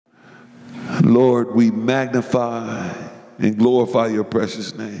Lord, we magnify and glorify your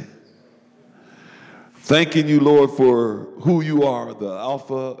precious name. Thanking you, Lord, for who you are, the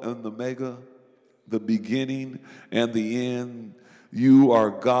Alpha and the Omega, the beginning and the end. You are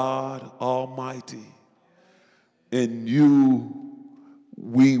God Almighty. In you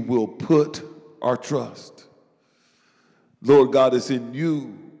we will put our trust. Lord God, it's in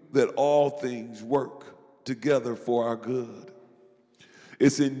you that all things work together for our good.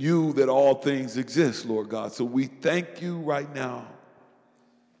 It's in you that all things exist, Lord God. So we thank you right now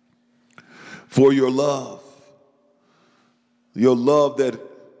for your love that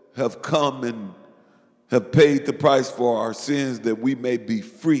have come and have paid the price for our sins that we may be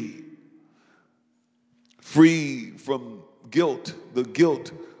free from guilt, the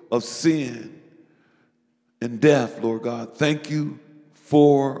guilt of sin and death, Lord God. Thank you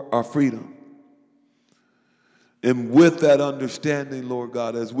for our freedom. And with that understanding, Lord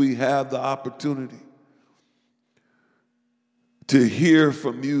God, as we have the opportunity to hear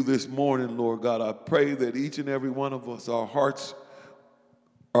from you this morning, Lord God, I pray that each and every one of us, our hearts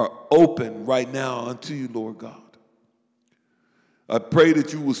are open right now unto you, Lord God. I pray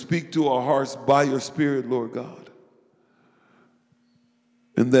that you will speak to our hearts by your Spirit, Lord God.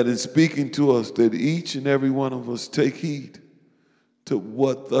 And that in speaking to us, that each and every one of us take heed to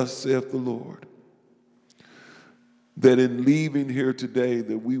what thus saith the Lord. That in leaving here today,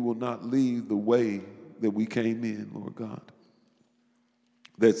 that we will not leave the way that we came in, Lord God.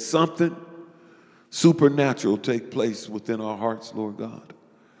 That something supernatural take place within our hearts, Lord God,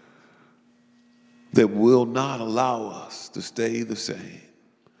 that will not allow us to stay the same.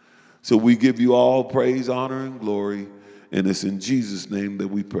 So we give you all praise, honor, and glory, and it's in Jesus' name that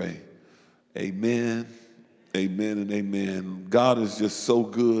we pray. Amen, amen, and amen. God is just so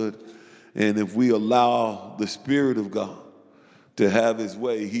good, and if we allow the Spirit of God to have his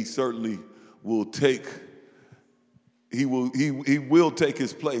way, he certainly will take He will take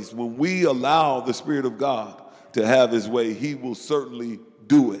his place. When we allow the Spirit of God to have his way, he will certainly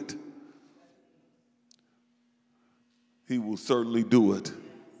do it. He will certainly do it.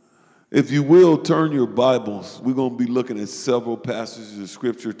 If you will, turn your Bibles. We're going to be looking at several passages of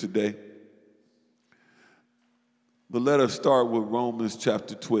Scripture today. But let us start with Romans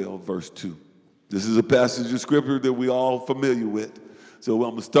chapter 12, verse 2. This is a passage of Scripture that we all familiar with. So I'm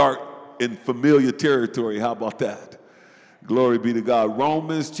going to start in familiar territory. How about that? Glory be to God.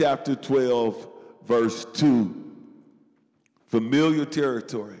 Romans chapter 12, verse 2. Familiar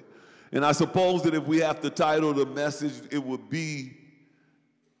territory. And I suppose that if we have to title the message, it would be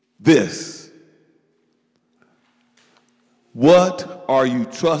this. What are you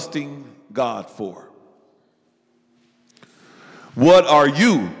trusting God for? What are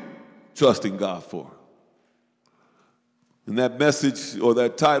you trusting God for? And that message or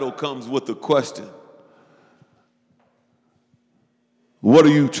that title comes with a question. What are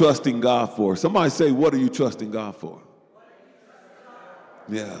you trusting God for? Somebody say, what are you trusting God for?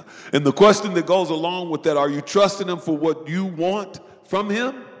 Yeah. And the question that goes along with that, are you trusting him for what you want from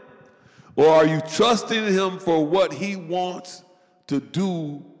him? Or are you trusting him for what he wants to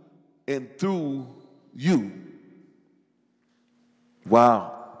do and through you?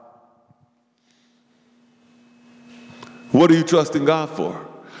 Wow. What are you trusting God for?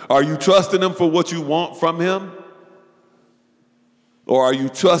 Are you trusting him for what you want from him? Or are you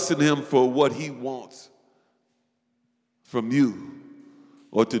trusting him for what he wants from you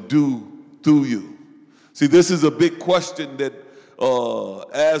or to do through you? See, this is a big question that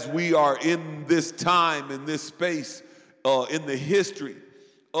as we are in this time, in this space, in the history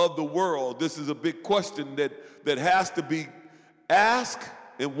of the world, this is a big question that has to be asked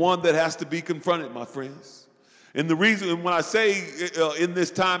and one that has to be confronted, my friends. And the reason, when I say in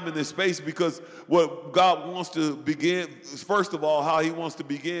this time, in this space, because what God wants to begin, first of all, how he wants to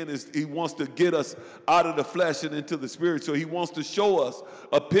begin is he wants to get us out of the flesh and into the spirit. So he wants to show us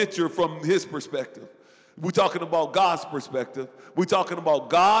a picture from his perspective. We're talking about God's perspective. We're talking about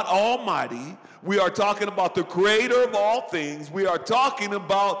God Almighty. We are talking about the creator of all things. We are talking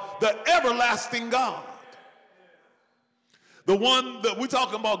about the everlasting God. The one that we're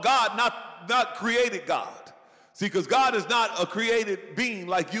talking about, God, not created God. See, because God is not a created being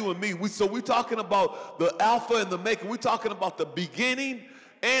like you and me. So we're talking about the Alpha and the Maker. We're talking about the beginning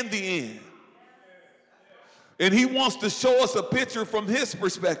and the end. And he wants to show us a picture from his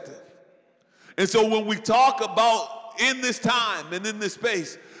perspective. And so when we talk about in this time and in this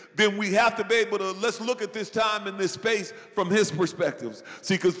space, then we have to be able to, let's look at this time and this space from his perspectives.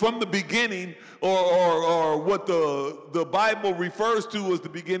 See, because from the beginning, or what the Bible refers to as the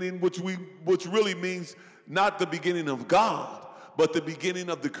beginning, which really means not the beginning of God, but the beginning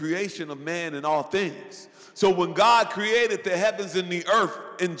of the creation of man and all things. So when God created the heavens and the earth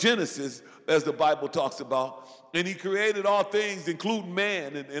in Genesis, as the Bible talks about, and he created all things, including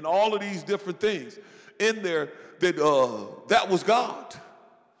man and all of these different things in there, that was God.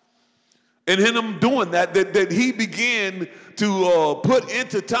 And in him doing that he began to put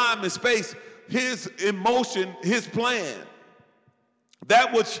into time and space his emotion, his plan.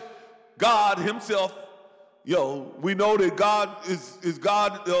 That which God himself, we know that God is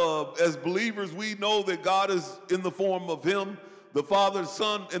God. As believers, we know that God is in the form of him, the Father,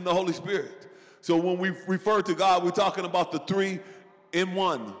 Son, and the Holy Spirit. So when we refer to God, we're talking about the three in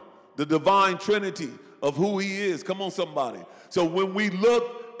one, the divine trinity of who he is. Come on, somebody. So when we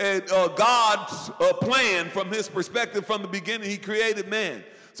look at God's plan from his perspective from the beginning, he created man.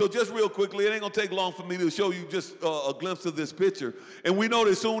 So just real quickly, it ain't going to take long for me to show you just a glimpse of this picture. And we know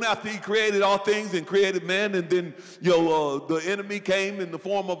that soon after he created all things and created man, and then, the enemy came in the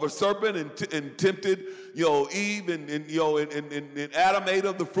form of a serpent and tempted, Eve, and Adam ate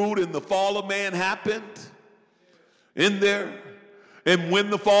of the fruit, and the fall of man happened in there. And when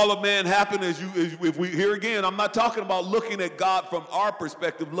the fall of man happened, if we hear again, I'm not talking about looking at God from our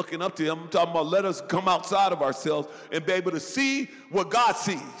perspective, looking up to him. I'm talking about let us come outside of ourselves and be able to see what God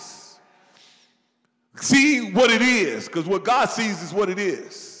sees. See what it is, because what God sees is what it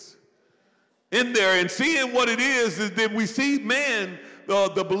is. In there, and seeing what it is that we see man,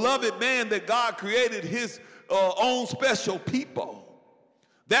 the beloved man that God created, his own special people.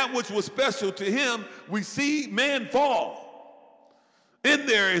 That which was special to him, we see man fall. In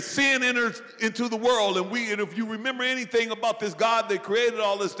there, and sin enters into the world, and if you remember anything about this God that created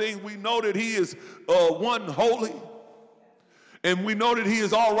all these things, we know that he is one holy, and we know that he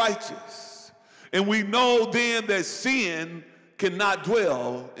is all righteous, and we know then that sin cannot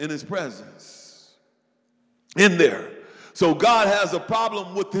dwell in his presence. In there, so God has a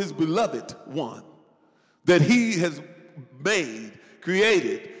problem with his beloved one that he has made,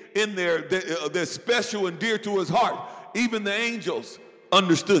 created in there that's special and dear to his heart. Even the angels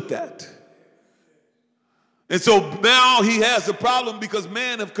understood that. And so now he has a problem because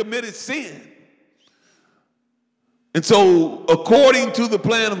man have committed sin. And so according to the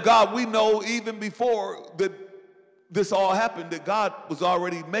plan of God, we know even before that this all happened that God was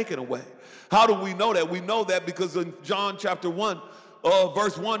already making a way. How do we know that? We know that because in John chapter 1,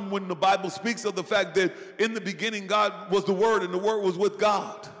 verse 1, when the Bible speaks of the fact that in the beginning God was the Word and the Word was with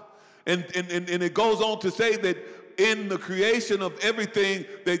God. And it goes on to say that in the creation of everything,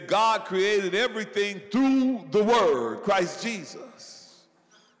 that God created everything through the Word, Christ Jesus.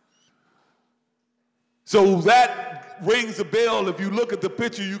 So that rings a bell. If you look at the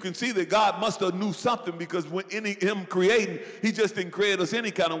picture, you can see that God must have knew something, because when him creating, he just didn't create us any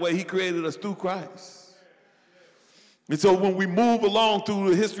kind of way. He created us through Christ. And so when we move along through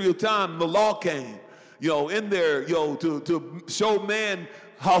the history of time, the law came, in there, to show man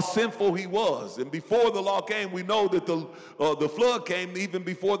how sinful he was. And before the law came, we know that the flood came even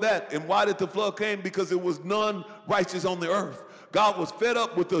before that. And why did the flood came? Because it was none righteous on the earth. God was fed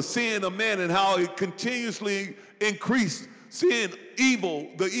up with the sin of man and how it continuously increased. Sin, evil,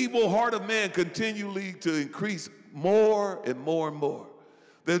 the evil heart of man continually to increase more and more and more.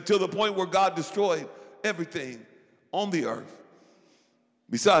 Then to the point where God destroyed everything on the earth,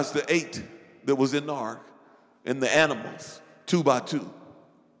 besides the 8 that was in the ark and the animals, 2 by 2.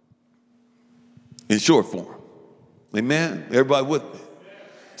 In short form. Amen? Everybody with me?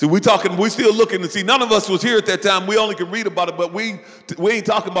 See, we still looking to see. None of us was here at that time. We only can read about it, but we ain't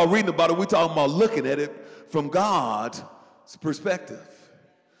talking about reading about it. We're talking about looking at it from God's perspective.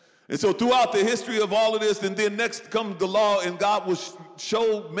 And so throughout the history of all of this, and then next comes the law, and God will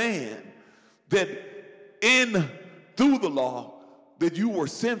show man that through the law, that you were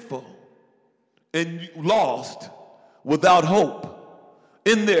sinful and lost without hope.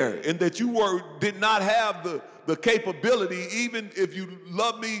 In there, and that you did not have the capability, even if you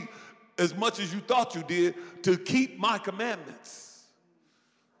love me as much as you thought you did, to keep my commandments.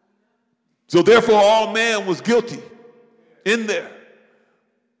 So therefore all man was guilty in there.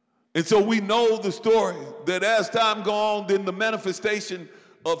 And so we know the story that as time goes on, then the manifestation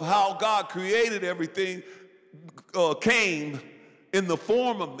of how God created everything came in the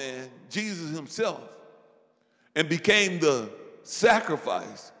form of man, Jesus himself, and became the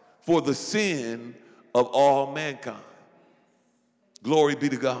sacrifice for the sin of all mankind. Glory be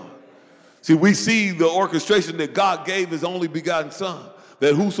to God. See, we see the orchestration that God gave his only begotten Son,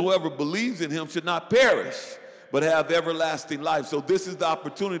 that whosoever believes in him should not perish, but have everlasting life. So this is the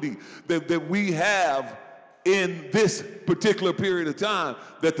opportunity that we have in this particular period of time,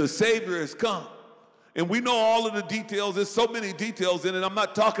 that the Savior has come. And we know all of the details. There's so many details in it. I'm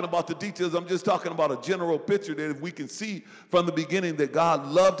not talking about the details. I'm just talking about a general picture that if we can see from the beginning that God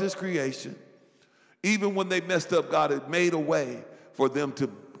loved his creation. Even when they messed up, God had made a way for them to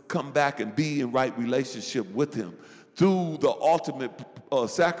come back and be in right relationship with him through the ultimate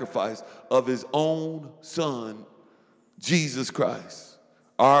sacrifice of his own son, Jesus Christ,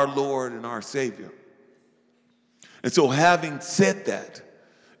 our Lord and our Savior. And so having said that,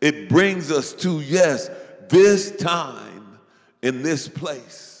 it brings us to, yes, this time in this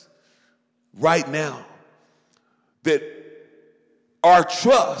place, right now, that our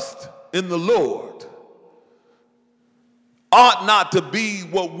trust in the Lord ought not to be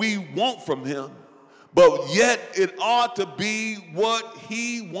what we want from him, but yet it ought to be what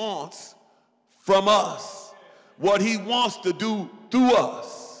he wants from us, what he wants to do through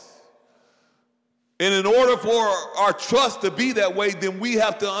us. And in order for our trust to be that way, then we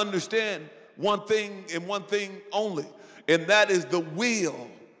have to understand one thing and one thing only, and that is the will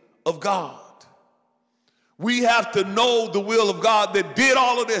of God. We have to know the will of God that did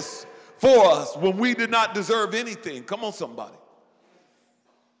all of this for us when we did not deserve anything. Come on, somebody.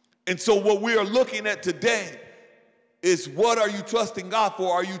 And so what we are looking at today is, what are you trusting God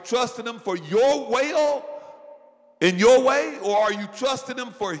for? Are you trusting him for your will in your way, or are you trusting him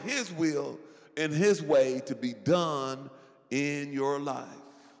for his will and his way to be done in your life?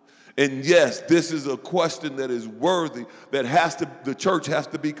 And yes, this is a question that is worthy, that the church has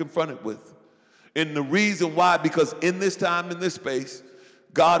to be confronted with. And the reason why, because in this time, in this space,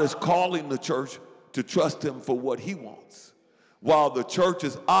 God is calling the church to trust him for what he wants, while the church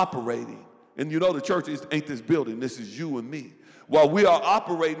is operating. And you know, the church ain't this building, this is you and me. While we are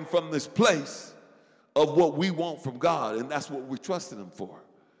operating from this place of what we want from God, and that's what we're trusting him for.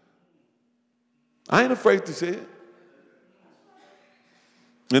 I ain't afraid to say it.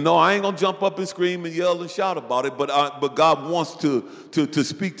 And no, I ain't going to jump up and scream and yell and shout about it, but God wants to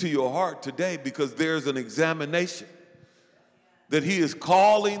speak to your heart today, because there's an examination that he is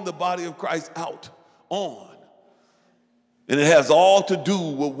calling the body of Christ out on. And it has all to do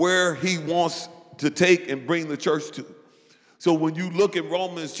with where he wants to take and bring the church to. So when you look at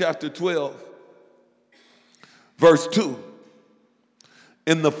Romans chapter 12, verse 2,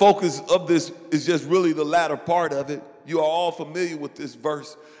 and the focus of this is just really the latter part of it. You are all familiar with this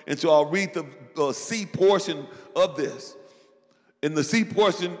verse. And so I'll read the C portion of this. And the C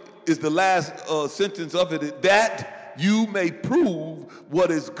portion is the last sentence of it. That you may prove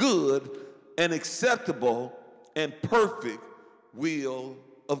what is good and acceptable and perfect will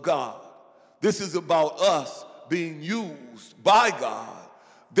of God. This is about us being used by God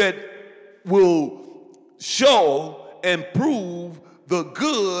that will show and prove the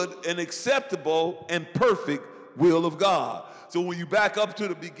good and acceptable and perfect will of God. So when you back up to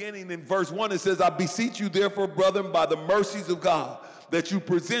the beginning in verse 1, it says, I beseech you therefore, brethren, by the mercies of God, that you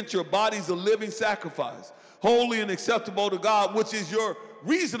present your bodies a living sacrifice, holy and acceptable to God, which is your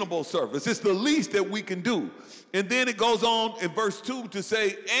reasonable service. It's the least that we can do. And then it goes on in verse 2 to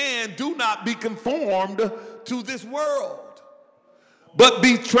say, and do not be conformed to this world, but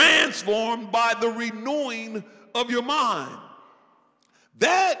be transformed by the renewing of your mind,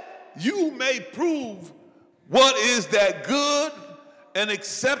 that you may prove what is that good and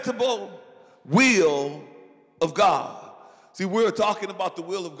acceptable will of God. See, we're talking about the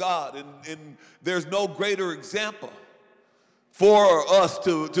will of God, and there's no greater example for us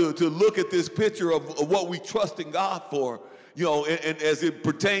to look at this picture of what we trust in God for, you know, and as it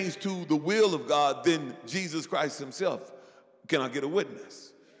pertains to the will of God, than Jesus Christ himself. Can I get a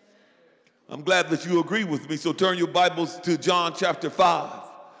witness? I'm glad that you agree with me. So turn your Bibles to John chapter 5.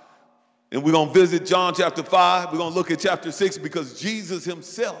 And we're going to visit John chapter 5. We're going to look at chapter 6, because Jesus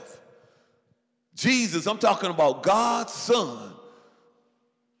himself, I'm talking about God's Son,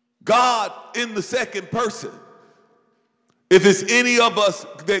 God in the second person. If it's any of us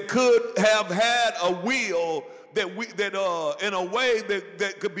that could have had a will that in a way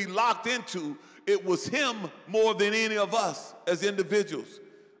that could be locked into, it was him more than any of us as individuals.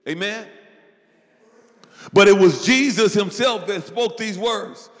 Amen? But it was Jesus himself that spoke these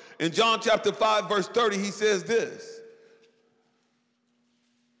words. In John chapter 5, verse 30, he says this.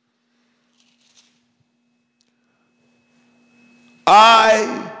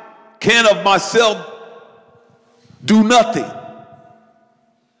 I can of myself do nothing.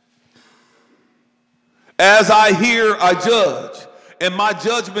 As I hear, I judge. And my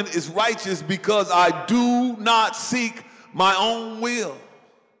judgment is righteous, because I do not seek my own will,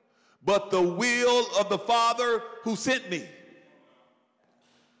 but the will of the Father who sent me.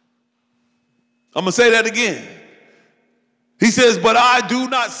 I'm going to say that again. He says, but I do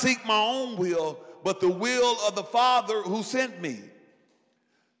not seek my own will, but the will of the Father who sent me.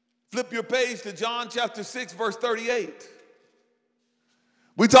 Flip your page to John chapter 6, verse 38.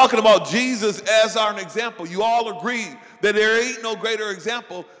 We're talking about Jesus as our example. You all agree that there ain't no greater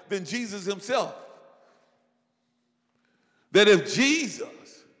example than Jesus himself. That if Jesus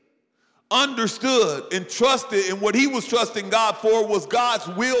understood and trusted, and what he was trusting God for was God's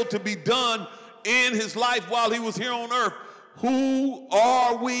will to be done in his life while he was here on earth, who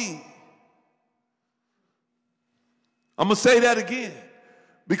are we? I'm going to say that again.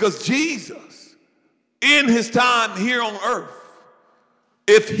 Because Jesus, in his time here on earth,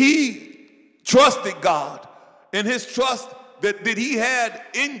 if he trusted God and his trust that he had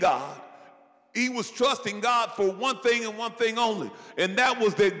in God, he was trusting God for one thing and one thing only, and that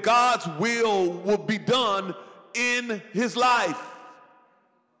was that God's will would be done in his life.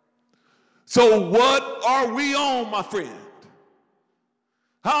 So what are we on, my friend?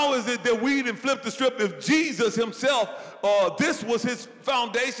 How is it that we didn't flip the script? If Jesus himself, this was his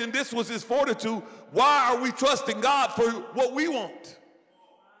foundation, this was his fortitude, why are we trusting God for what we want?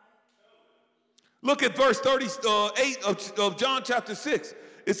 Look at verse 38 of John chapter 6.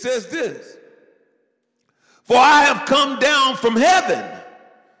 It says this: for I have come down from heaven,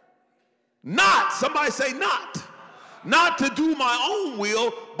 not, somebody say not to do my own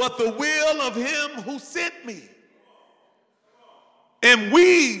will, but the will of him who sent me. And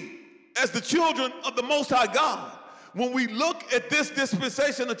we, as the children of the Most High God, when we look at this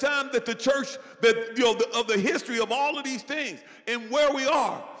dispensation of time that the church, that of the history of all of these things and where we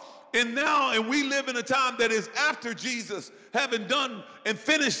are, and we live in a time that is after Jesus having done and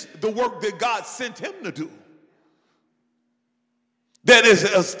finished the work that God sent him to do, that has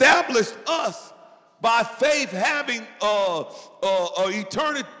established us by faith having a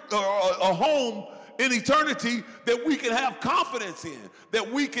home in eternity that we can have confidence in, that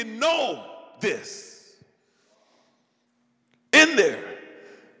we can know this in there.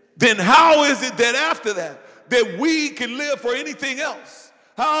 Then how is it that after that we can live for anything else?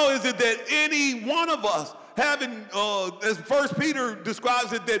 How is it that any one of us having, as 1 Peter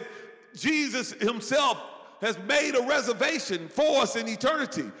describes it, that Jesus himself has made a reservation for us in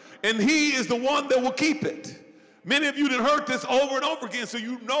eternity, and he is the one that will keep it. Many of you done heard this over and over again, so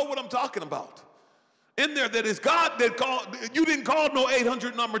you know what I'm talking about. In there, that is God that called, you didn't call no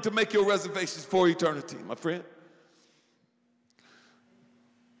 800 number to make your reservations for eternity, my friend.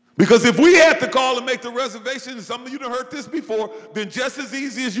 Because if we had to call and make the reservations, some of you done heard this before, then just as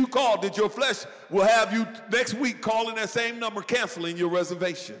easy as you called, that your flesh will have you next week calling that same number, canceling your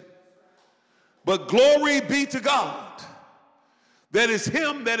reservation. But glory be to God, that is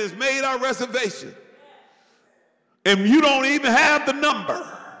him that has made our reservation. And you don't even have the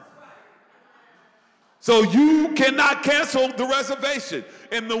number. So you cannot cancel the reservation.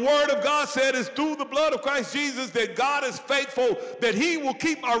 And the word of God said is through the blood of Christ Jesus that God is faithful, that he will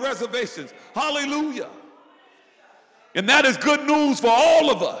keep our reservations. Hallelujah. And that is good news for all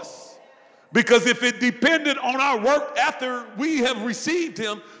of us. Because if it depended on our work after we have received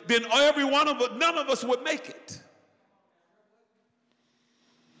him, then every one of us, none of us would make it.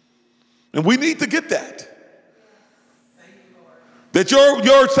 And we need to get that. That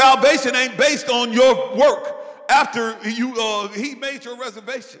your salvation ain't based on your work after he made your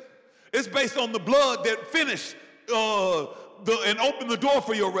reservation. It's based on the blood that finished and opened the door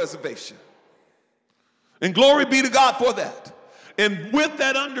for your reservation. And glory be to God for that. And with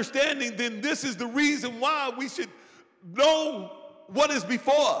that understanding, then this is the reason why we should know what is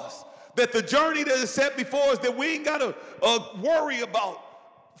before us. That the journey that is set before us, that we ain't got to worry about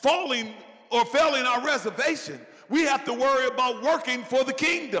falling or failing our reservation. We have to worry about working for the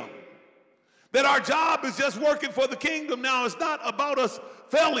kingdom. That our job is just working for the kingdom. Now, it's not about us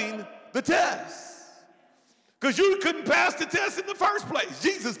failing the test. Because you couldn't pass the test in the first place.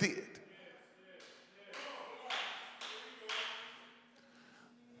 Jesus did.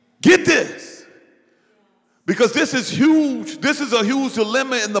 Get this. Because this is huge. This is a huge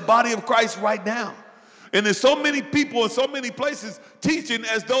dilemma in the body of Christ right now. And there's so many people in so many places teaching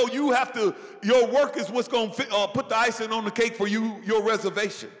as though you have to, your work is what's going to put the icing on the cake for you, your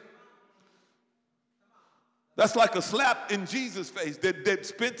reservation. That's like a slap in Jesus' face that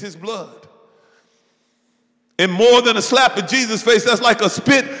spent his blood. And more than a slap in Jesus' face, that's like a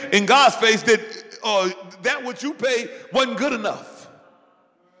spit in God's face that what you paid wasn't good enough.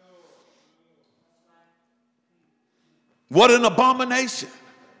 What an abomination.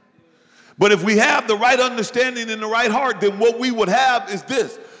 But if we have the right understanding and the right heart, then what we would have is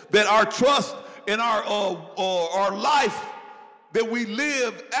this, that our trust and our life that we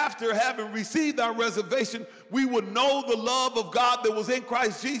live after having received our reservation we would know the love of God that was in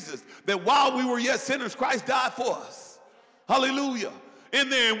Christ Jesus, that while we were yet sinners, Christ died for us. Hallelujah. In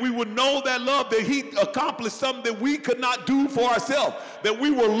there, and we would know that love, that he accomplished something that we could not do for ourselves, that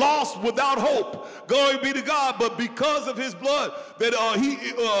we were lost without hope. Glory be to God. But because of his blood, that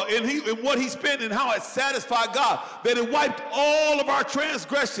and what he spent and how it satisfied God, that it wiped all of our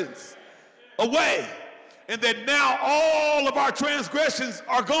transgressions away, and that now all of our transgressions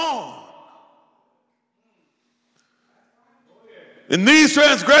are gone. And these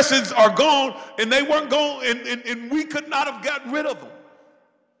transgressions are gone, and they weren't gone, and we could not have gotten rid of them.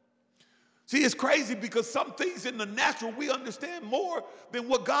 See, it's crazy because some things in the natural we understand more than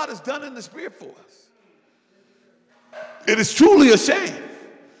what God has done in the spirit for us. It is truly a shame.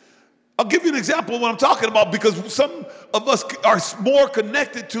 I'll give you an example of what I'm talking about, because some of us are more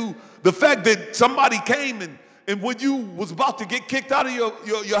connected to the fact that somebody came and when you was about to get kicked out of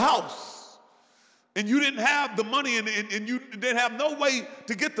your house, and you didn't have the money and you didn't have no way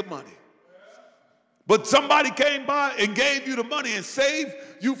to get the money. But somebody came by and gave you the money and saved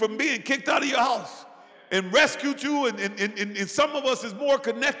you from being kicked out of your house and rescued you. And some of us is more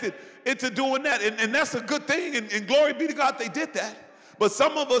connected into doing that. And that's a good thing. And glory be to God they did that. But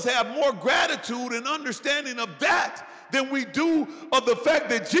some of us have more gratitude and understanding of that than we do of the fact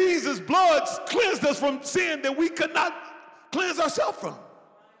that Jesus' blood cleansed us from sin that we could not cleanse ourselves from.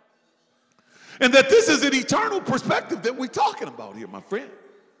 And that this is an eternal perspective that we're talking about here, my friend.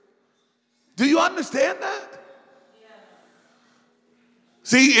 Do you understand that? Yeah.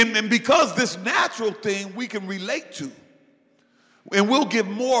 See, and because this natural thing we can relate to, and we'll give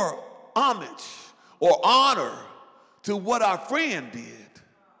more homage or honor to what our friend did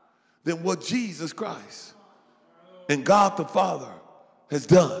than what Jesus Christ and God the Father has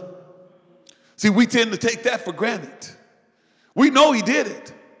done. See, we tend to take that for granted. We know he did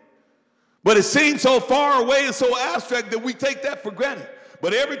it, but it seems so far away and so abstract that we take that for granted.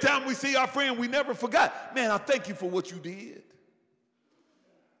 But every time we see our friend, we never forgot. Man, I thank you for what you did.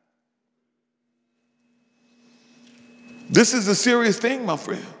 This is a serious thing, my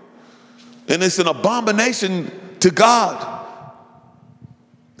friend. And it's an abomination to God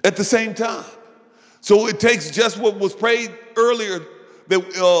at the same time. So it takes just what was prayed earlier,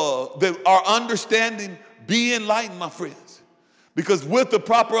 that our understanding be enlightened, my friends. Because with the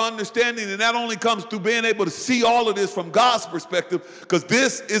proper understanding, and that only comes through being able to see all of this from God's perspective, because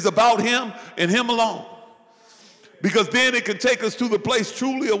this is about him and him alone. Because then it can take us to the place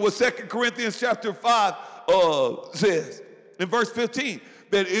truly of what 2 Corinthians chapter 5 says in verse 15,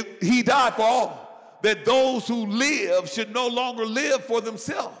 that he died for all, that those who live should no longer live for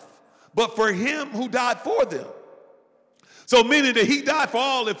themselves, but for him who died for them. So meaning that he died for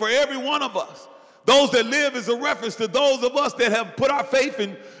all and for every one of us. Those that live is a reference to those of us that have put our faith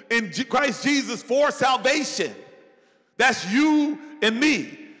in Christ Jesus for salvation. That's you and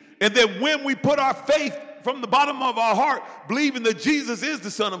me. And that when we put our faith from the bottom of our heart, believing that Jesus is the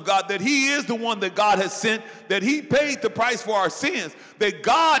Son of God, that he is the one that God has sent, that he paid the price for our sins, that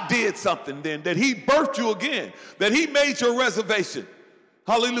God did something then, that he birthed you again, that he made your reservation.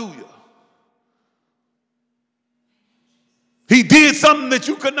 Hallelujah. He did something that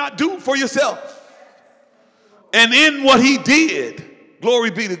you could not do for yourself. And in what he did,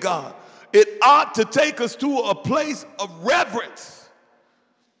 glory be to God, it ought to take us to a place of reverence.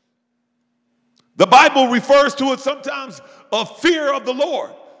 The Bible refers to it sometimes of fear of the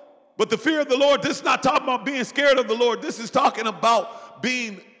Lord. But the fear of the Lord, this is not talking about being scared of the Lord. This is talking about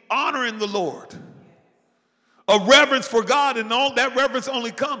honoring the Lord. A reverence for God, and all that reverence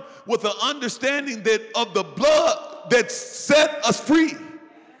only comes with an understanding that of the blood that set us free.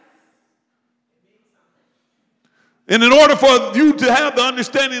 And in order for you to have the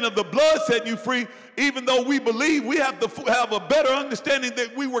understanding of the blood setting you free, even though we believe, we have to have a better understanding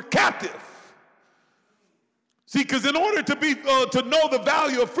that we were captive. See, because in order to know the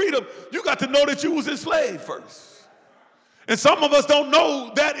value of freedom, you got to know that you was enslaved first. And some of us don't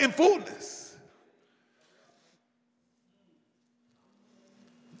know that in fullness.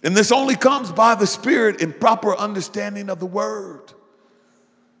 And this only comes by the Spirit in proper understanding of the Word.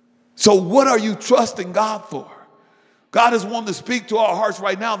 So what are you trusting God for? God is wanting to speak to our hearts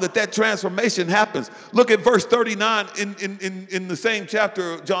right now that transformation happens. Look at verse 39 in the same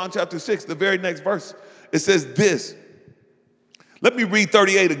chapter, John chapter 6, the very next verse. It says this. Let me read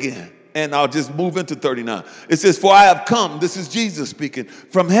 38 again, and I'll just move into 39. It says, for I have come, this is Jesus speaking,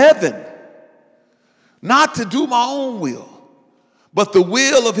 from heaven, not to do my own will, but the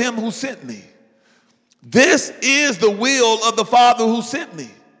will of him who sent me. This is the will of the Father who sent me,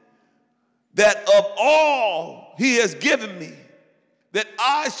 that of all he has given me, that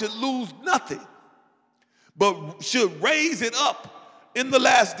I should lose nothing, but should raise it up in the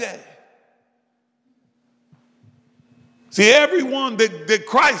last day. See, everyone that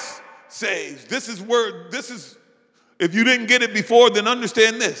Christ saves, this is, if you didn't get it before, then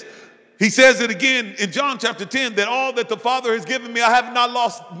understand this. He says it again in John chapter 10, that all that the Father has given me, I have not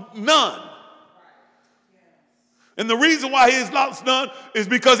lost none. And the reason why he has lost none is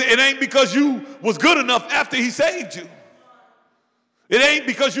because it ain't because you was good enough after he saved you. It ain't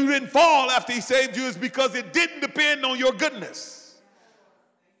because you didn't fall after he saved you. It's because it didn't depend on your goodness.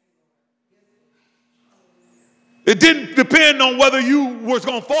 It didn't depend on whether you was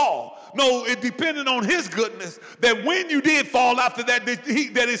going to fall. No, it depended on his goodness, that when you did fall after that, that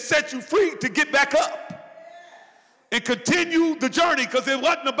it set you free to get back up and continue the journey, because it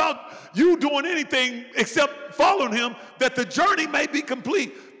wasn't about you doing anything except following him, that the journey may be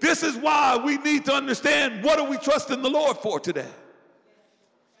complete. This is why we need to understand, what are we trusting the Lord for today?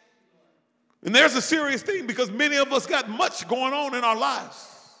 And there's a serious thing, because many of us got much going on in our lives.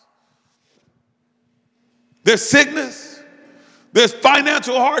 There's sickness, there's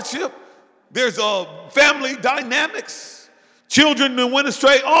financial hardship, there's family dynamics, children that went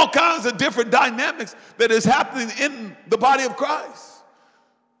astray, all kinds of different dynamics that is happening in the body of Christ.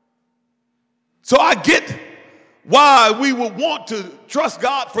 So I get why we would want to trust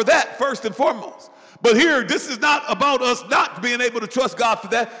God for that first and foremost. But here, this is not about us not being able to trust God for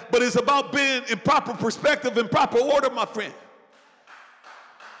that, but it's about being in proper perspective and proper order, my friend.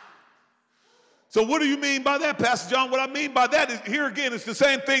 So what do you mean by that, Pastor John? What I mean by that is, here again, it's the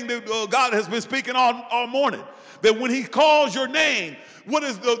same thing that God has been speaking all morning. That when he calls your name, what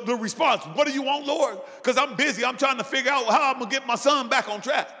is the response? What do you want, Lord? Because I'm busy. I'm trying to figure out how I'm going to get my son back on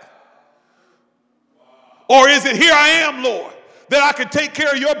track. Or is it, here I am, Lord, that I can take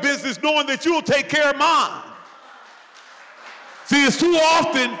care of your business knowing that you'll take care of mine? See, it's too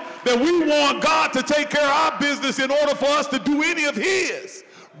often that we want God to take care of our business in order for us to do any of his.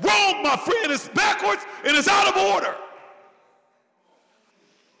 Wrong, my friend. It's backwards and it's out of order.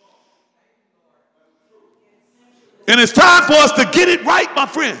 And it's time for us to get it right, my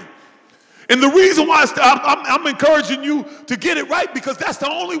friend. And the reason why I'm encouraging you to get it right, because that's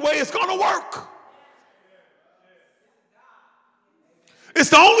the only way it's going to work. It's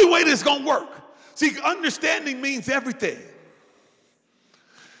the only way that it's going to work. See, understanding means everything.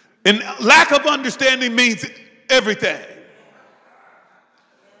 And lack of understanding means everything.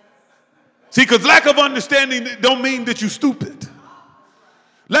 See, because lack of understanding don't mean that you're stupid.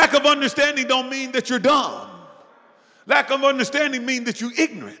 Lack of understanding don't mean that you're dumb. Lack of understanding means that you're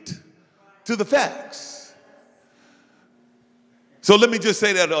ignorant to the facts. So let me just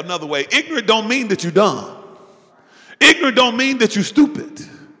say that another way. Ignorant don't mean that you're dumb. Ignorant don't mean that you're stupid.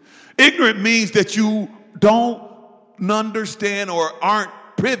 Ignorant means that you don't understand or aren't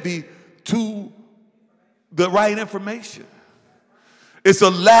privy to the right information. It's a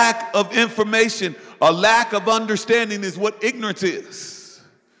lack of information, a lack of understanding is what ignorance is.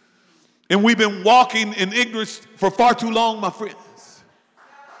 And we've been walking in ignorance for far too long, my friends.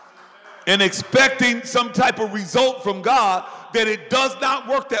 And expecting some type of result from God that it does not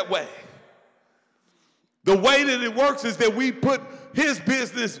work that way. The way that it works is that we put his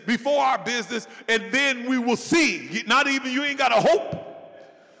business before our business, and then we will see. Not even, you ain't got to hope.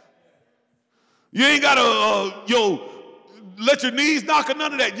 You ain't got to, let your knees knock or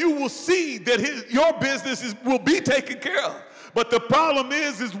none of that. You will see that your business will be taken care of. But the problem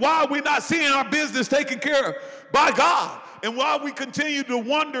is why we're not seeing our business taken care of by God. And why we continue to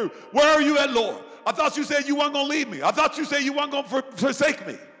wonder, where are you at, Lord? I thought you said you weren't going to leave me. I thought you said you weren't going to forsake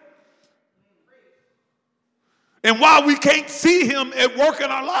me. And why we can't see him at work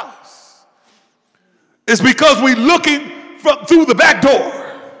in our lives. It's because we're looking through the back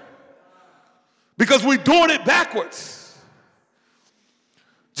door. Because we're doing it backwards.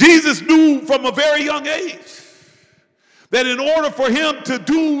 Jesus knew from a very young age that in order for him to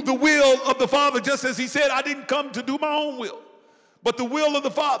do the will of the Father, just as he said, I didn't come to do my own will, but the will of the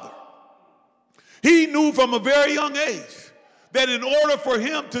Father. He knew from a very young age that in order for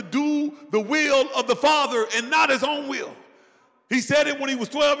him to do the will of the Father and not his own will, he said it when he was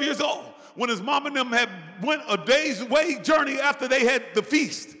 12 years old, when his mom and them had went a day's way journey after they had the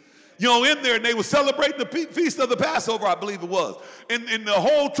feast. In there, and they were celebrating the feast of the Passover, I believe it was. And the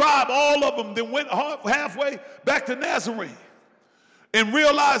whole tribe, all of them, then went halfway back to Nazarene and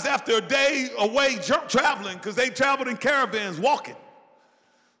realized after a day away traveling, because they traveled in caravans walking.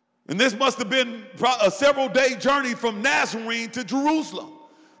 And this must have been a several-day journey from Nazarene to Jerusalem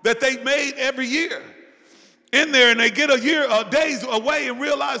that they made every year. In there, and they get a days away and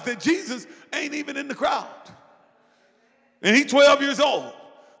realize that Jesus ain't even in the crowd. And he's 12 years old.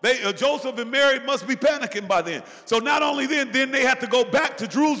 Joseph and Mary must be panicking by then. So not only then they had to go back to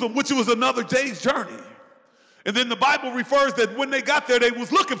Jerusalem, which was another day's journey. And then the Bible refers that when they got there, they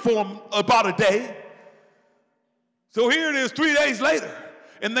was looking for him about a day. So here it is 3 days later,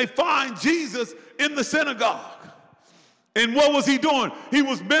 and they find Jesus in the synagogue. And what was he doing? He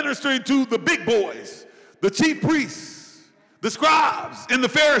was ministering to the big boys, the chief priests, the scribes, and the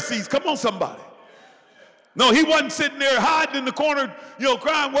Pharisees. Come on, somebody. No, he wasn't sitting there hiding in the corner,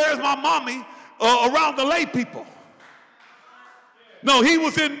 crying, "Where's my mommy?" Around the lay people. No, he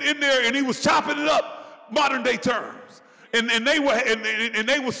was in there and he was chopping it up, modern day terms. And they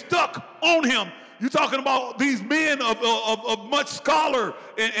were stuck on him. You're talking about these men of much scholar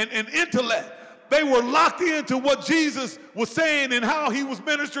and intellect. They were locked into what Jesus was saying and how he was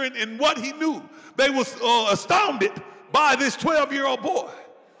ministering and what he knew. They was astounded by this 12-year-old boy.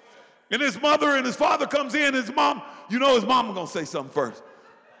 And his mother and his father comes in, his mom, his mom was going to say something first.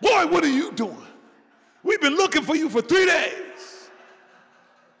 "Boy, what are you doing? We've been looking for you for 3 days.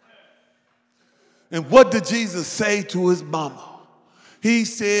 And what did Jesus say to his mama? He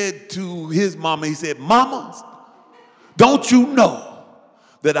said to his mama, he said, "Mama, don't you know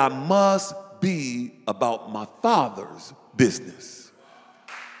that I must be about my Father's business?"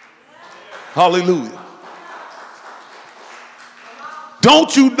 Hallelujah.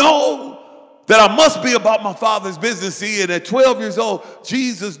 Don't you know that I must be about my Father's business? See, and at 12 years old,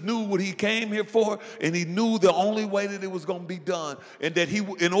 Jesus knew what he came here for, and he knew the only way that it was going to be done, and that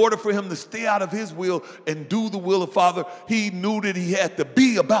in order for him to stay out of his will and do the will of Father, he knew that he had to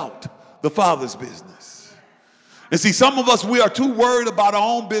be about the Father's business. And see, some of us, we are too worried about our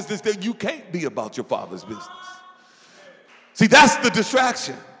own business that you can't be about your Father's business. See, that's the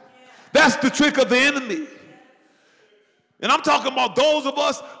distraction. That's the trick of the enemy. And I'm talking about those of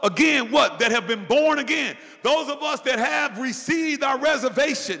us, again, that have been born again. Those of us that have received our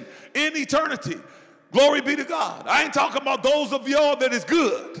reservation in eternity. Glory be to God. I ain't talking about those of y'all that is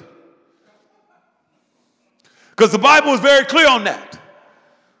good. Because the Bible is very clear on that.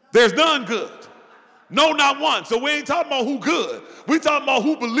 There's none good. No, not one. So we ain't talking about who good. We talking about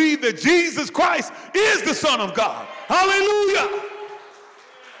who believe that Jesus Christ is the Son of God. Hallelujah.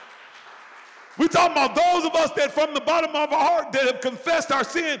 We're talking about those of us that from the bottom of our heart that have confessed our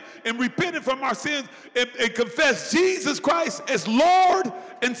sin and repented from our sins and confessed Jesus Christ as Lord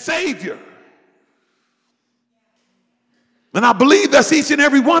and Savior. And I believe that's each and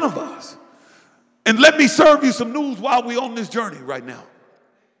every one of us. And let me serve you some news while we're on this journey right now.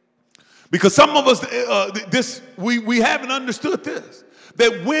 Because some of us, we haven't understood this.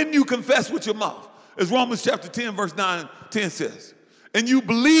 That when you confess with your mouth, as Romans chapter 10, verse 9 and 10 says, and you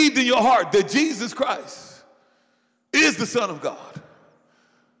believed in your heart that Jesus Christ is the Son of God,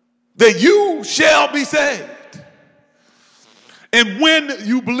 that you shall be saved. And when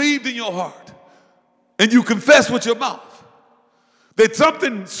you believed in your heart and you confess with your mouth, that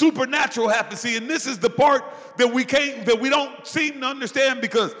something supernatural happens. See, and this is the part that we don't seem to understand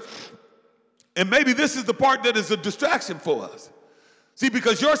because, and maybe this is the part that is a distraction for us. See,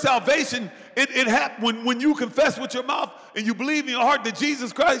 because your salvation, it happens when you confess with your mouth and you believe in your heart that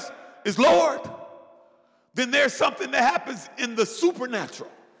Jesus Christ is Lord, then there's something that happens in the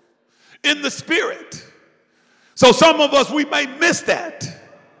supernatural, in the spirit. So some of us, we may miss that.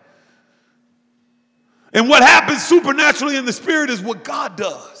 And what happens supernaturally in the spirit is what God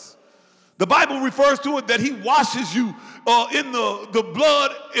does. The Bible refers to it that he washes you in the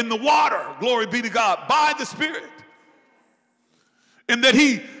blood, in the water, glory be to God, by the Spirit. And that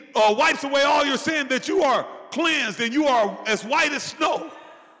he wipes away all your sin, that you are cleansed and you are as white as snow,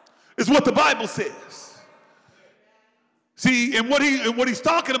 is what the Bible says. See, and what he's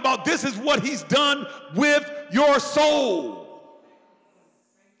talking about, this is what he's done with your soul.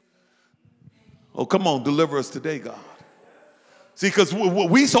 Oh, come on, deliver us today, God. See, because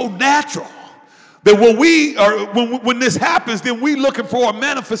we so natural that when this happens, then we looking for a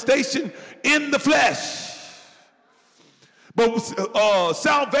manifestation in the flesh. But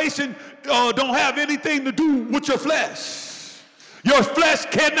salvation don't have anything to do with your flesh. Your flesh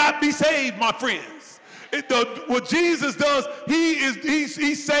cannot be saved, my friends. What Jesus does,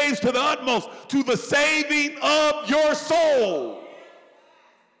 he saves to the utmost, to the saving of your soul.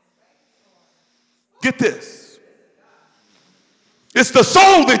 Get this. It's the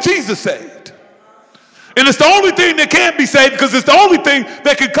soul that Jesus saved. And it's the only thing that can be saved because it's the only thing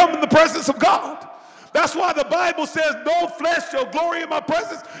that can come in the presence of God. That's why the Bible says, no flesh shall glory in my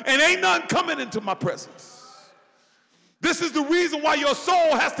presence, and ain't none coming into my presence. This is the reason why your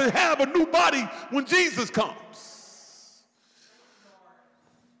soul has to have a new body when Jesus comes.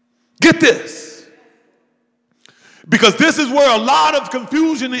 Get this. Because this is where a lot of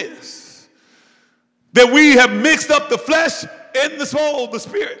confusion is. That we have mixed up the flesh and the soul, the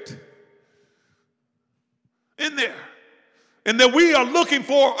spirit. In there. And that we are looking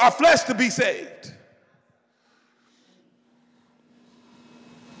for our flesh to be saved.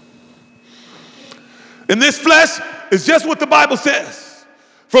 And this flesh is just what the Bible says.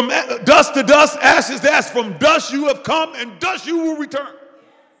 From dust to dust, ashes to ashes. From dust you have come, and dust you will return.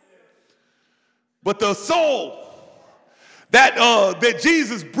 But the soul that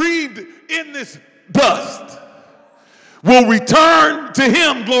Jesus breathed in this dust will return to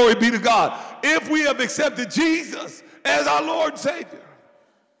him, glory be to God, if we have accepted Jesus as our Lord and Savior.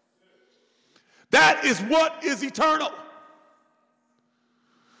 That is what is eternal.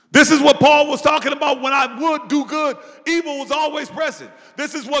 This is what Paul was talking about. When I would do good, evil was always present.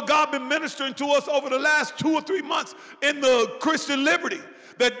 This is what God been ministering to us over the last 2 or 3 months in the Christian liberty.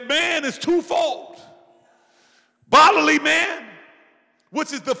 That man is twofold. Bodily man,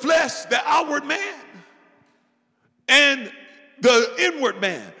 which is the flesh, the outward man. And the inward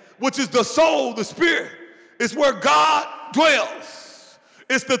man, which is the soul, the spirit. It's where God dwells.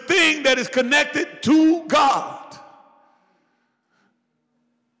 It's the thing that is connected to God.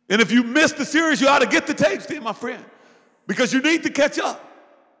 And if you missed the series, you ought to get the tapes then, my friend, because you need to catch up.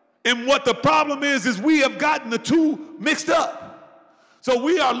 And what the problem is we have gotten the two mixed up. So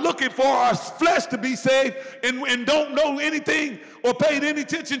we are looking for our flesh to be saved and don't know anything or paid any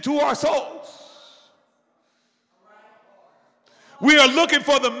attention to our souls. We are looking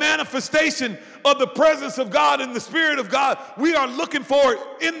for the manifestation of the presence of God and the Spirit of God. We are looking for it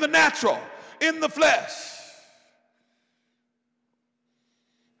in the natural, in the flesh.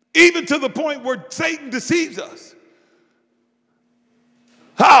 Even to the point where Satan deceives us.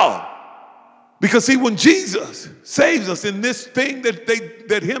 How? Because see, when Jesus saves us in this thing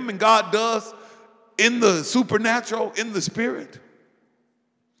that him and God does in the supernatural, in the spirit,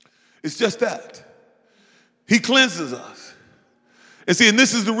 it's just that. He cleanses us. And see, and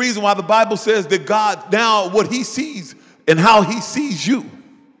this is the reason why the Bible says that God, now what he sees and how he sees you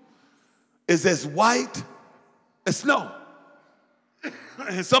is as white as snow.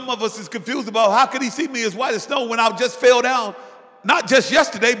 And some of us is confused about how could he see me as white as snow when I just fell down, not just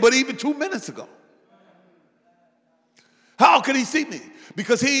yesterday, but even 2 minutes ago. How could he see me?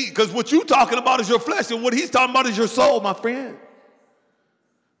 Because what you're talking about is your flesh, and what he's talking about is your soul, my friend.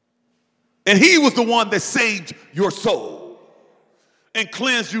 And he was the one that saved your soul and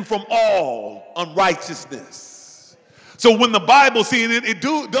cleansed you from all unrighteousness. So when the Bible,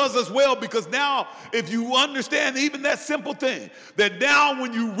 does us well, because now if you understand even that simple thing, that now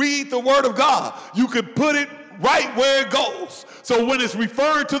when you read the word of God, you can put it right where it goes. So when it's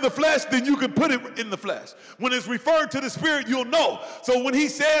referring to the flesh, then you can put it in the flesh. When it's referred to the spirit, you'll know. So when he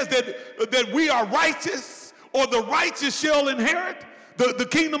says that we are righteous, or the righteous shall inherit the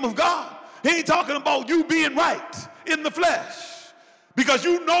kingdom of God, he ain't talking about you being right in the flesh, because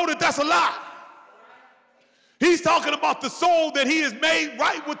you know that that's a lie. He's talking about the soul that he has made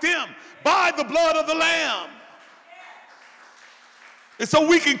right with him by the blood of the Lamb. And so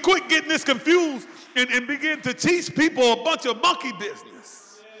we can quit getting this confused and begin to teach people a bunch of monkey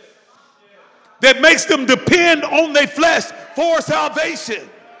business that makes them depend on their flesh for salvation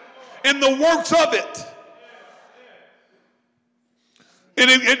and the works of it.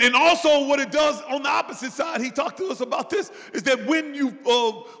 And also what it does on the opposite side, he talked to us about this, is that when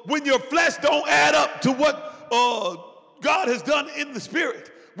your flesh don't add up to what God has done in the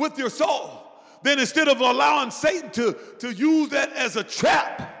spirit with your soul, then instead of allowing Satan to use that as a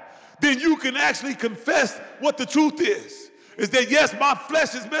trap, then you can actually confess what the truth is that yes, my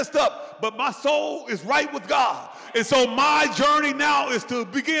flesh is messed up, but my soul is right with God. And so my journey now is to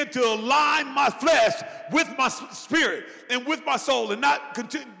begin to align my flesh with my spirit and with my soul, and not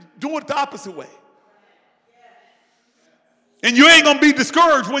continue doing it the opposite way. And you ain't going to be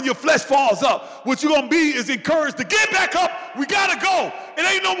discouraged when your flesh falls up. What you're going to be is encouraged to get back up. We got to go. It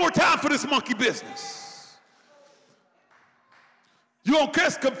ain't no more time for this monkey business. You're going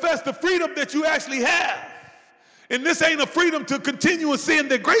to confess the freedom that you actually have. And this ain't a freedom to continue in sin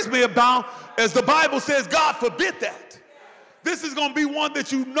that grace may abound. As the Bible says, God forbid that. This is going to be one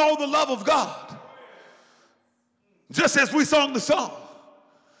that you know the love of God. Just as we sung the song.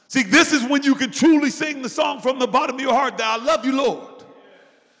 See, this is when you can truly sing the song from the bottom of your heart that I love you, Lord.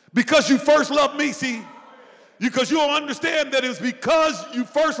 Because you first loved me, see. Because you'll understand that it's because you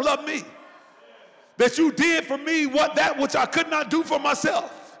first loved me that you did for me that which I could not do for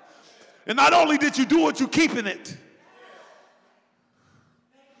myself. And not only did you do it, you're keeping it.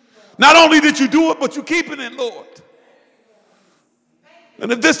 Not only did you do it, but you're keeping it, Lord.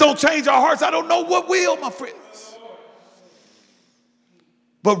 And if this don't change our hearts, I don't know what will, my friends.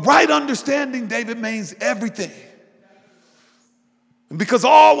 But right understanding, David, means everything. And because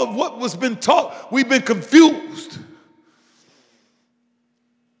all of what was been taught, we've been confused.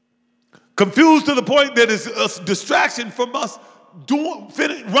 Confused to the point that it's a distraction from us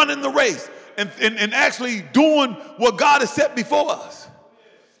running the race and actually doing what God has set before us.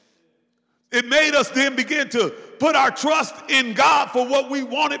 It made us then begin to put our trust in God for what we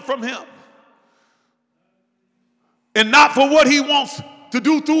wanted from him and not for what he wants to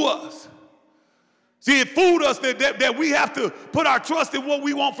do through us. See, it fooled us that we have to put our trust in what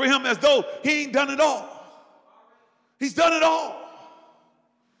we want for him as though he ain't done it all. He's done it all.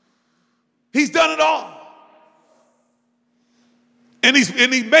 He's done it all. And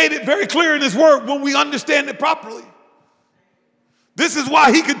he made it very clear in his word when we understand it properly. This is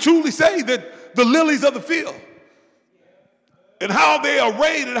why he can truly say that the lilies of the field and how they are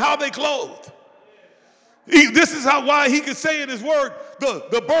arrayed and how they clothed. This is why he can say in his word,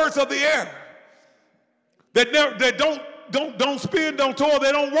 the birds of the air that don't spin, don't toil,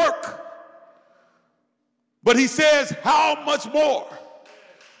 they don't work. But he says, how much more?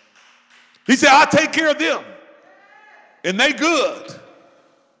 He said, I take care of them. And they good.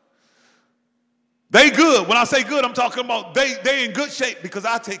 They good. When I say good, I'm talking about they in good shape because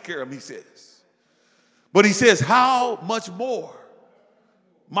I take care of them, he says. But he says, how much more?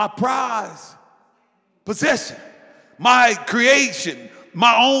 My prize possession, my creation,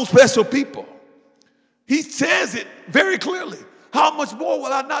 my own special people. He says it very clearly. How much more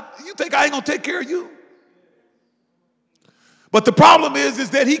will I not? You think I ain't going to take care of you? But the problem is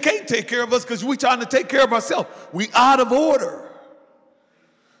that he can't take care of us because we're trying to take care of ourselves. We out of order.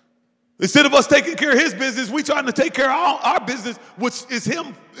 Instead of us taking care of his business, we're trying to take care of our business, which is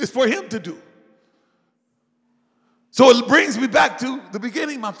for him to do. So it brings me back to the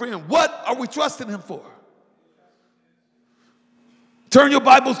beginning, my friend. What are we trusting him for? Turn your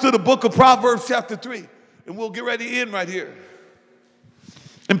Bibles to the book of Proverbs chapter 3, and we'll get ready to end right here.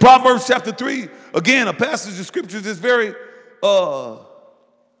 In Proverbs chapter 3, again, a passage of scriptures is very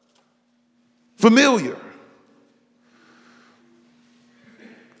familiar.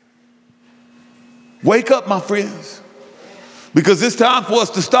 Wake up, my friends, because it's time for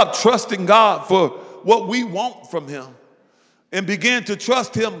us to stop trusting God for what we want from him and begin to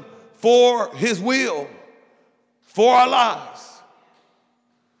trust him for his will for our lives.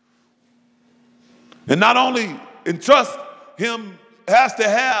 And not only trust him has to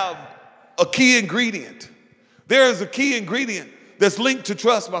have a key ingredient. There is a key ingredient that's linked to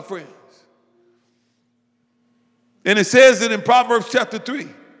trust, my friends. And it says it in Proverbs chapter 3.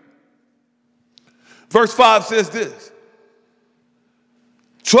 Verse 5 says this: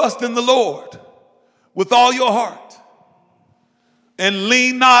 trust in the Lord with all your heart and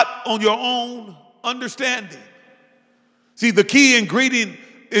lean not on your own understanding. See, the key ingredient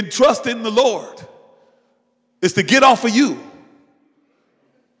in trusting the Lord is to get off of you.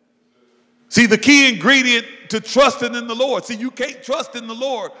 See, the key ingredient to trusting in the Lord. See, you can't trust in the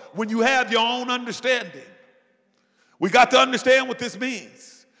Lord when you have your own understanding. We got to understand what this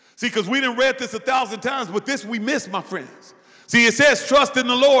means. See, because we done read this 1,000 times, but this we miss, my friends. See, it says trust in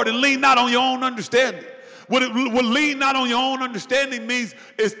the Lord and lean not on your own understanding. What lean not on your own understanding means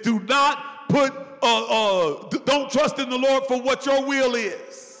is do not don't trust in the Lord for what your will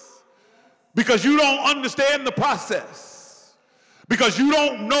is. Because you don't understand the process. Because you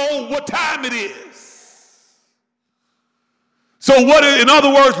don't know what time it is. So in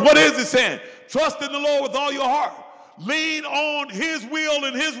other words, what is it saying? Trust in the Lord with all your heart. Lean on his will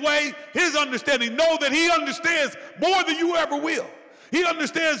and his way, his understanding. Know that he understands more than you ever will. He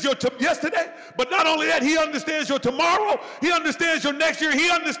understands your yesterday, but not only that, he understands your tomorrow. He understands your next year. He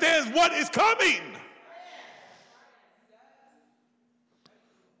understands what is coming.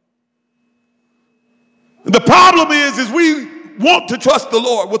 The problem is we want to trust the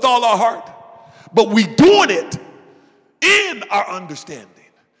Lord with all our heart, but we doing it in our understanding.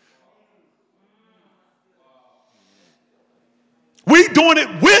 We doing it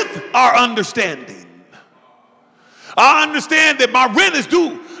with our understanding. I understand that my rent is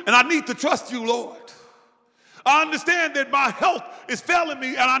due and I need to trust you, Lord. I understand that my health is failing me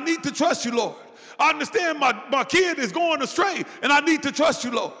and I need to trust you, Lord. I understand my kid is going astray and I need to trust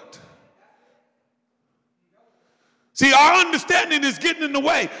you, Lord. See, our understanding is getting in the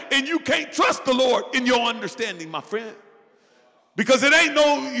way, and you can't trust the Lord in your understanding, my friend. Because it ain't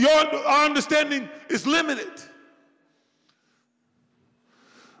our understanding is limited.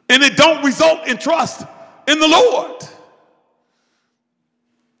 And it don't result in trust in the Lord.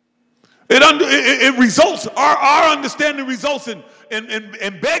 It results, our understanding results in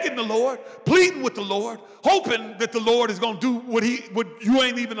and begging the Lord, pleading with the Lord, hoping that the Lord is going to do what you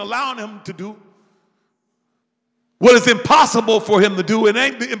ain't even allowing him to do. What is impossible for him to do. It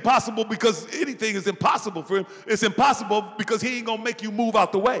ain't impossible because anything is impossible for him. It's impossible because he ain't going to make you move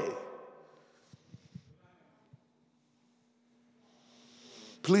out the way.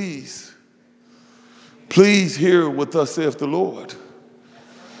 Please hear what thus saith the Lord.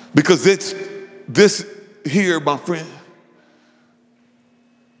 Because it's this here, my friend,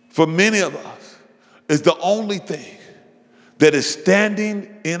 for many of us, is the only thing that is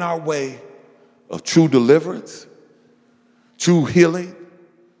standing in our way of true deliverance, true healing,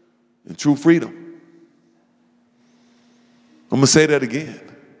 and true freedom. I'm going to say that again.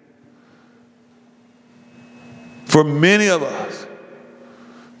 For many of us,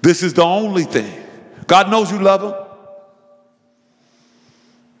 this is the only thing. God knows you love him.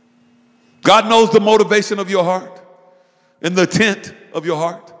 God knows the motivation of your heart and the intent of your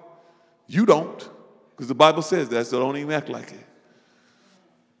heart. You don't, because the Bible says that, so don't even act like it.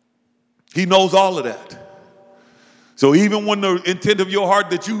 He knows all of that. So even when the intent of your heart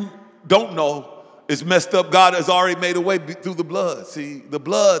that you don't know is messed up, God has already made a way through the blood. See, the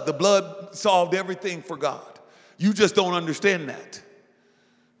blood solved everything for God. You just don't understand that.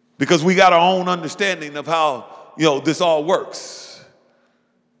 Because we got our own understanding of how, this all works.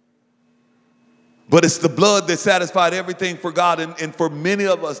 But it's the blood that satisfied everything for God. And for many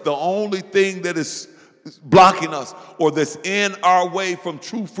of us, the only thing that is blocking us or that's in our way from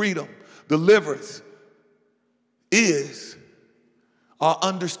true freedom, deliverance, is our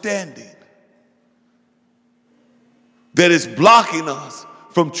understanding that is blocking us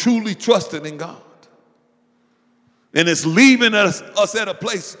from truly trusting in God. And it's leaving us at a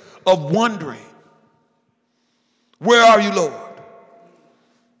place of wondering, where are you, Lord?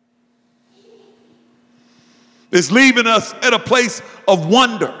 It's leaving us at a place of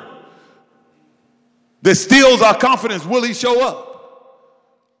wonder that steals our confidence. Will he show up?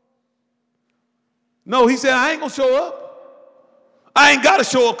 No, he said, I ain't going to show up. I ain't got to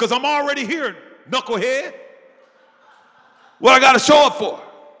show up because I'm already here, knucklehead. What I got to show up for?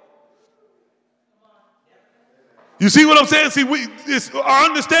 You see what I'm saying? See, our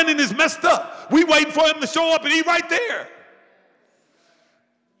understanding is messed up. We waiting for him to show up and he's right there.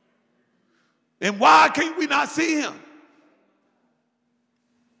 And why can't we not see him?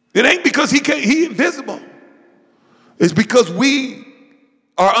 It ain't because he invisible. It's because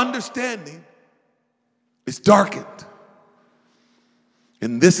our understanding is darkened.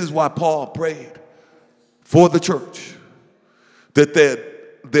 And this is why Paul prayed for the church, that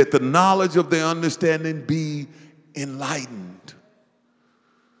the knowledge of their understanding be enlightened.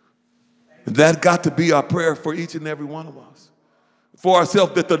 And that got to be our prayer for each and every one of us. For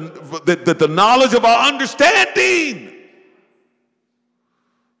ourselves, that the knowledge of our understanding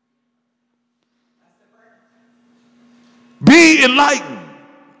be enlightened.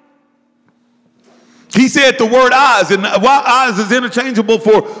 He said the word eyes, and eyes is interchangeable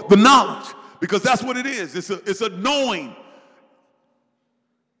for the knowledge, because that's what it is. It's a knowing.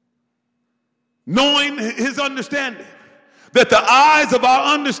 Knowing his understanding. That the eyes of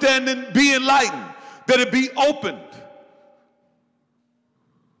our understanding be enlightened. That it be opened.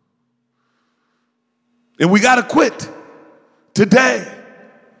 And we got to quit today.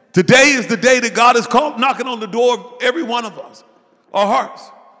 Today is the day that God is knocking on the door of every one of us, our hearts,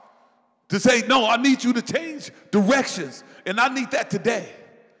 to say, no, I need you to change directions, and I need that today.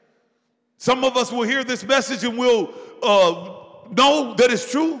 Some of us will hear this message and will know that it's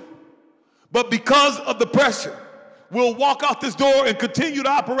true, but because of the pressure, we'll walk out this door and continue to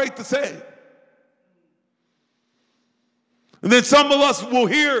operate the same. And then some of us will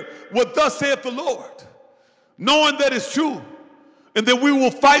hear what thus saith the Lord, knowing that it's true, and that we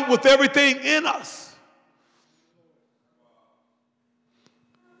will fight with everything in us.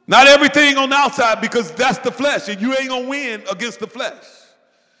 Not everything on the outside, because that's the flesh, and you ain't going to win against the flesh.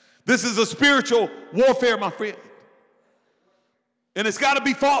 This is a spiritual warfare, my friend. And it's got to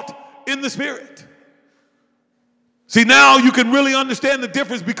be fought in the spirit. See, now you can really understand the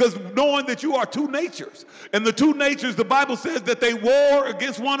difference, because knowing that you are two natures, and the two natures, the Bible says that they war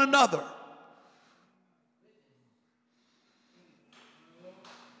against one another.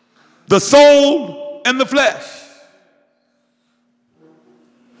 The soul and the flesh.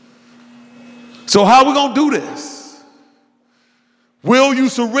 So how are we going to do this? Will you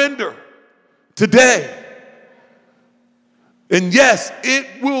surrender today? And yes,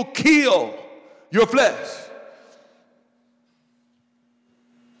 it will kill your flesh.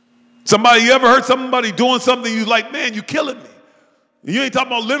 You ever heard somebody doing something, you like, man, you're killing me. And you ain't talking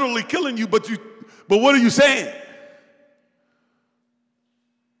about literally killing you, but what are you saying?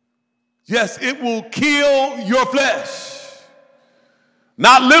 Yes, it will kill your flesh.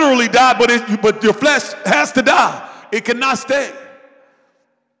 Not literally die, but your flesh has to die. It cannot stay.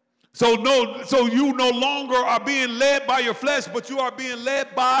 So you no longer are being led by your flesh, but you are being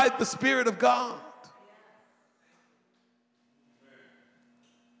led by the Spirit of God.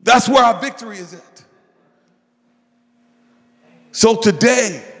 That's where our victory is at. So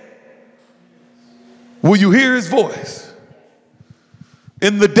today, will you hear his voice?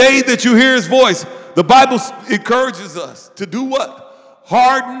 In the day that you hear his voice, the Bible encourages us to do what?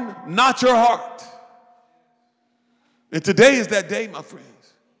 Harden not your heart. And today is that day, my friends.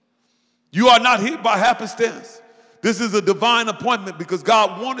 You are not here by happenstance. This is a divine appointment because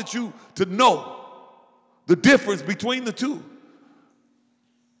God wanted you to know the difference between the two.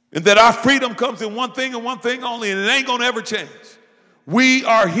 And that our freedom comes in one thing and one thing only, and it ain't gonna ever change. We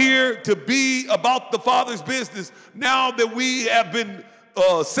are here to be about the Father's business now that we have been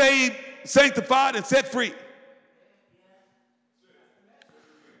saved, sanctified, and set free.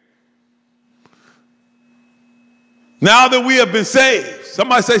 Now that we have been saved,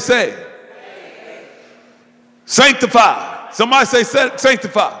 somebody say saved. Sanctified. Somebody say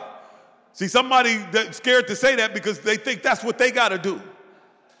sanctified. See, somebody that's scared to say that because they think that's what they got to do.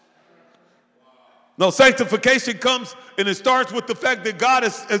 No, sanctification comes and it starts with the fact that God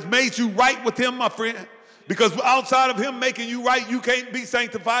has made you right with him, my friend. Because outside of him making you right, you can't be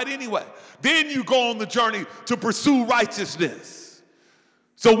sanctified anyway. Then you go on the journey to pursue righteousness.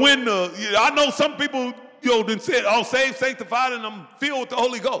 So when I know some people, then said, "Oh, saved, sanctified, and I'm filled with the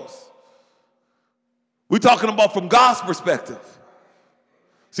Holy Ghost." We're talking about from God's perspective.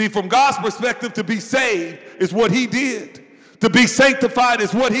 See, from God's perspective, to be saved is what he did. To be sanctified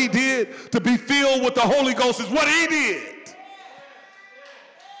is what he did. To be filled with the Holy Ghost is what he did.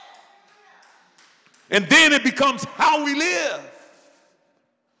 And then it becomes how we live.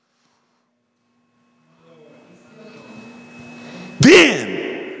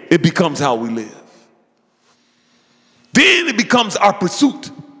 Then it becomes how we live. Then it becomes our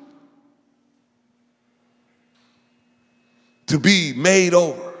pursuit to be made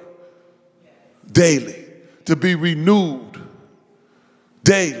over daily, to be renewed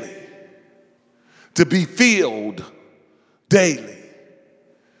daily, to be filled daily.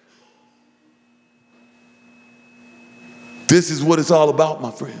 This is what it's all about,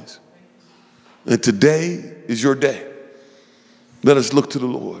 my friends. And today is your day. Let us look to the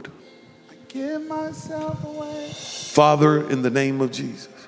Lord. Give myself away. Father, in the name of Jesus,